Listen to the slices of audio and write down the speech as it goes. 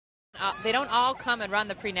all come and run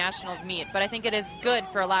the pre-nationals meet, but I think it is good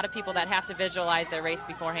for a lot of people that have to visualize their race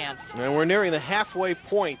beforehand. And we're nearing the halfway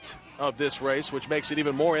point of this race, which makes it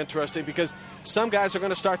even more interesting because some guys are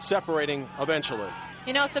going to start separating eventually.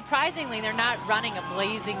 You know, surprisingly, they're not running a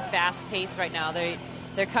blazing fast pace right now.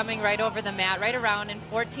 They're coming right over the mat, right around in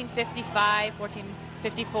 14:55,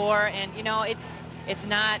 14:54, and you know, it's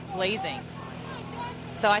not blazing.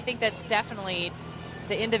 So I think that definitely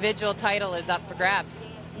the individual title is up for grabs.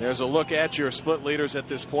 There's a look at your split leaders at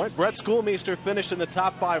this point. Brett Schoolmeister finished in the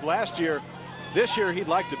top 5 last year. This year, he'd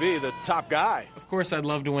like to be the top guy. Of course, I'd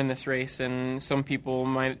love to win this race, and some people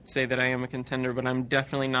might say that I am a contender, but I'm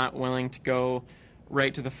definitely not willing to go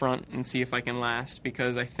right to the front and see if I can last,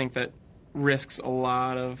 because I think that risks a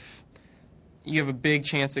lot of... You have a big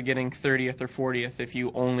chance of getting 30th or 40th if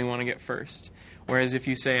you only want to get first. Whereas if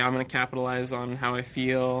you say, I'm going to capitalize on how I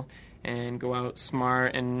feel and go out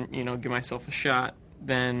smart and, you know, give myself a shot,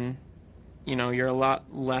 then, you know, you're a lot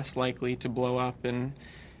less likely to blow up and,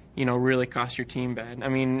 you know, really cost your team bad. I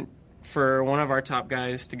mean, for one of our top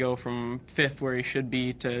guys to go from 5th where he should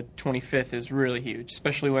be to 25th is really huge,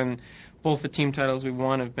 especially when both the team titles we've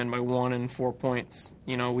won have been by 1 and 4 points.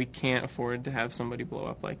 You know, we can't afford to have somebody blow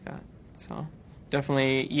up like that. So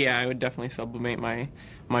definitely, yeah, I would definitely sublimate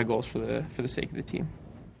my goals for the sake of the team.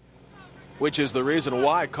 Which is the reason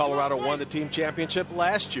why Colorado won the team championship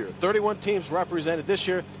last year. 31 teams represented this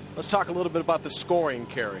year. Let's talk a little bit about the scoring,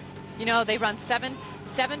 Carrie. You know, they run seven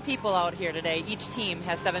people out here today. Each team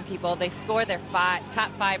has 7 people. They score their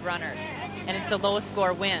top 5 runners, and it's the lowest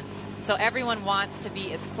score wins. So everyone wants to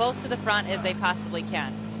be as close to the front as they possibly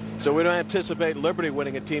can. So we don't anticipate Liberty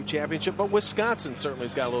winning a team championship, but Wisconsin certainly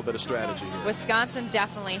has got a little bit of strategy here. Wisconsin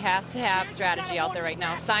definitely has to have strategy out there right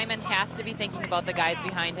now. Simon has to be thinking about the guys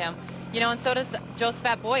behind him. You know, and so does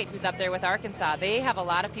Josephat Boyd, who's up there with Arkansas. They have a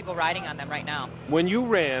lot of people riding on them right now. When you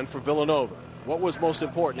ran for Villanova, what was most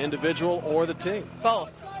important, individual or the team?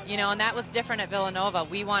 Both. You know, and that was different at Villanova.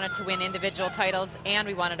 We wanted to win individual titles, and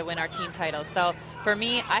we wanted to win our team titles. So for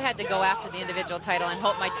me, I had to go after the individual title and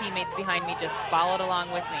hope my teammates behind me just followed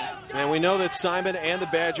along with me. And we know that Simon and the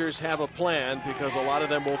Badgers have a plan because a lot of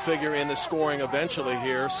them will figure in the scoring eventually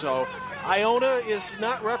here. So Iona is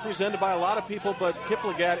not represented by a lot of people, but Kip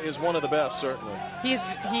Leggett is one of the best, certainly.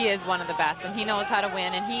 He is one of the best, and he knows how to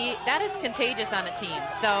win, and that is contagious on a team.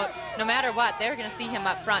 So no matter what, they're going to see him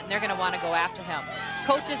up front, and they're going to want to go after him.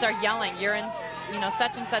 Coaches are yelling, you're in, you know,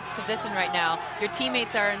 such and such position right now. Your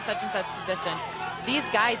teammates are in such and such position. These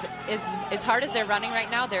guys, as hard as they're running right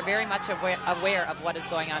now, they're very much aware of what is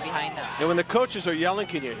going on behind them. And when the coaches are yelling,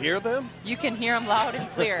 can you hear them? You can hear them loud and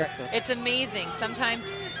clear. It's amazing.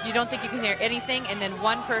 Sometimes you don't think you can hear anything, and then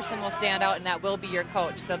one person will stand out, and that will be your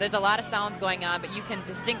coach. So there's a lot of sounds going on, but you can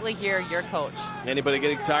distinctly hear your coach. Anybody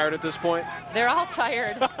getting tired at this point? They're all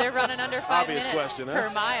tired. They're running under 5 Obvious minutes question,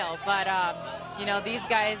 per mile. But, you know, these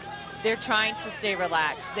guys, they're trying to stay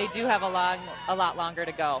relaxed. They do have a lot longer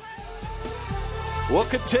to go. We'll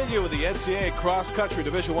continue with the NCAA Cross Country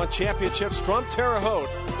Division I Championships from Terre Haute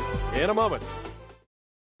in a moment.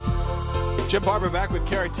 Jim Barber back with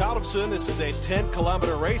Carrie Tollefson. This is a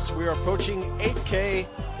 10-kilometer race. We are approaching 8K,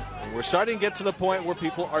 and we're starting to get to the point where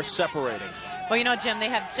people are separating. Well, you know, Jim, they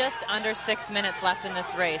have just under 6 minutes left in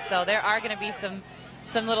this race, so there are going to be some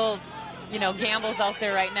little, you know, gambles out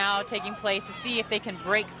there right now taking place to see if they can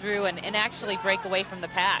break through and actually break away from the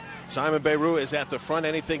pack. Simon Beirut is at the front.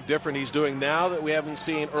 Anything different he's doing now that we haven't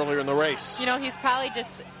seen earlier in the race? You know, he's probably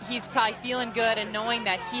feeling good and knowing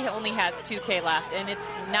that he only has 2K left, and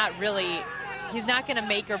it's not really, he's not going to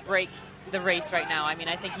make or break the race right now. I mean,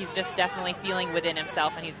 I think he's just definitely feeling within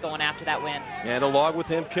himself, and he's going after that win. And along with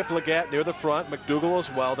him, Kip Leggett near the front, McDougall as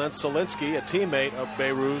well, then Solinsky, a teammate of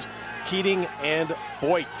Beirut's, Keating and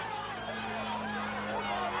Boyd.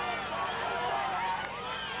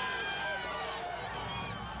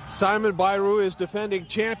 Simon Beirut is defending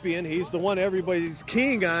champion. He's the one everybody's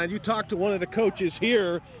keying on. You talked to one of the coaches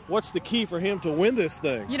here. What's the key for him to win this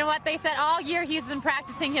thing? You know what? They said all year he's been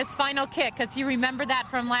practicing his final kick because he remembered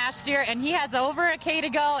that from last year, and he has over a K to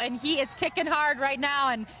go, and he is kicking hard right now.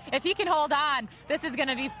 And if he can hold on, this is going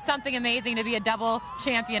to be something amazing to be a double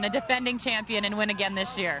champion, a defending champion, and win again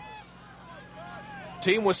this year.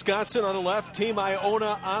 Team Wisconsin on the left, Team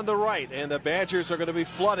Iona on the right, and the Badgers are going to be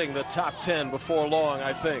flooding the top 10 before long,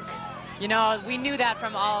 I think. You know, we knew that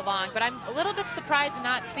from all along, but I'm a little bit surprised to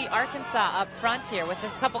not see Arkansas up front here with a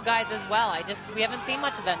couple guys as well. We haven't seen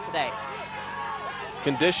much of them today.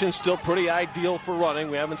 Conditions still pretty ideal for running.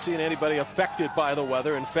 We haven't seen anybody affected by the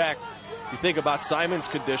weather. In fact, you think about Simon's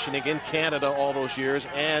conditioning in Canada all those years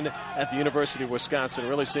and at the University of Wisconsin, it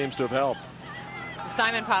really seems to have helped.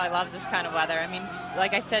 Simon probably loves this kind of weather. I mean,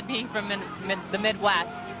 like I said, being from the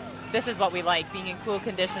Midwest, this is what we like, being in cool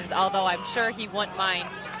conditions, although I'm sure he wouldn't mind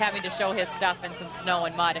having to show his stuff in some snow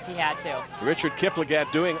and mud if he had to. Richard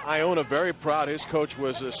Kiplagat doing Iona very proud. His coach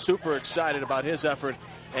was super excited about his effort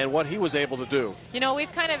and what he was able to do. You know,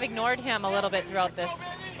 we've kind of ignored him a little bit throughout this,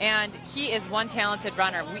 and he is one talented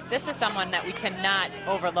runner. This is someone that we cannot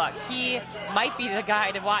overlook. He might be the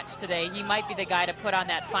guy to watch today. He might be the guy to put on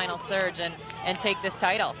that final surge and take this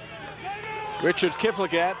title. Richard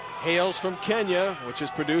Kiplagat hails from Kenya, which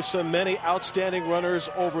has produced so many outstanding runners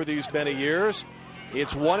over these many years.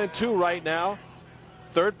 It's 1-2 right now.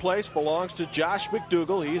 Third place belongs to Josh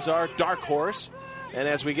McDougall. He's our dark horse. And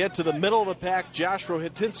as we get to the middle of the pack, Josh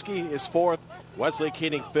Rohitinsky is fourth, Wesley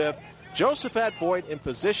Keating fifth, Josephat Boyd in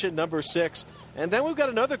position number 6. And then we've got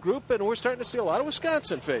another group, and we're starting to see a lot of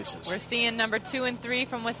Wisconsin faces. We're seeing number 2 and 3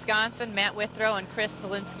 from Wisconsin, Matt Withrow and Chris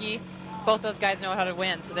Zielinski. Both those guys know how to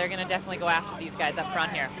win, so they're going to definitely go after these guys up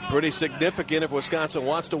front here. Pretty significant if Wisconsin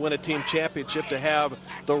wants to win a team championship to have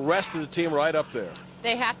the rest of the team right up there.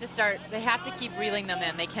 They have to keep reeling them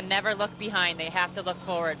in. They can never look behind. They have to look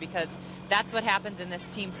forward, because that's what happens in this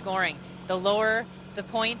team scoring. The lower the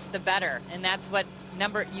points, the better. And that's what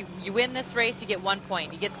you win this race, you get 1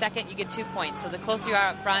 point. You get second, you get 2 points. So the closer you are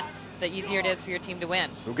up front, the easier it is for your team to win.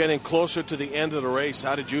 We're getting closer to the end of the race.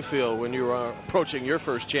 How did you feel when you were approaching your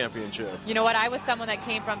first championship? You know what? I was someone that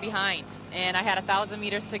came from behind, and I had 1,000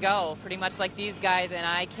 meters to go, pretty much like these guys, and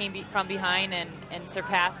I came from behind and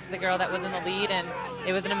surpassed the girl that was in the lead, and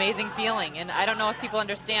it was an amazing feeling. And I don't know if people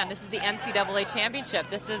understand, this is the NCAA championship.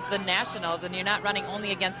 This is the nationals, and you're not running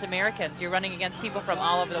only against Americans. You're running against people from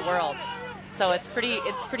all over the world. So it's pretty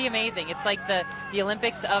amazing. It's like the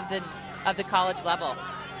Olympics of the college level.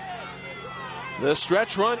 The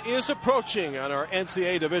stretch run is approaching on our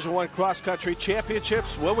NCAA Division I cross-country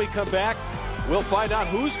championships. When we come back, we'll find out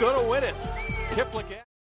who's going to win it. Kiplagat.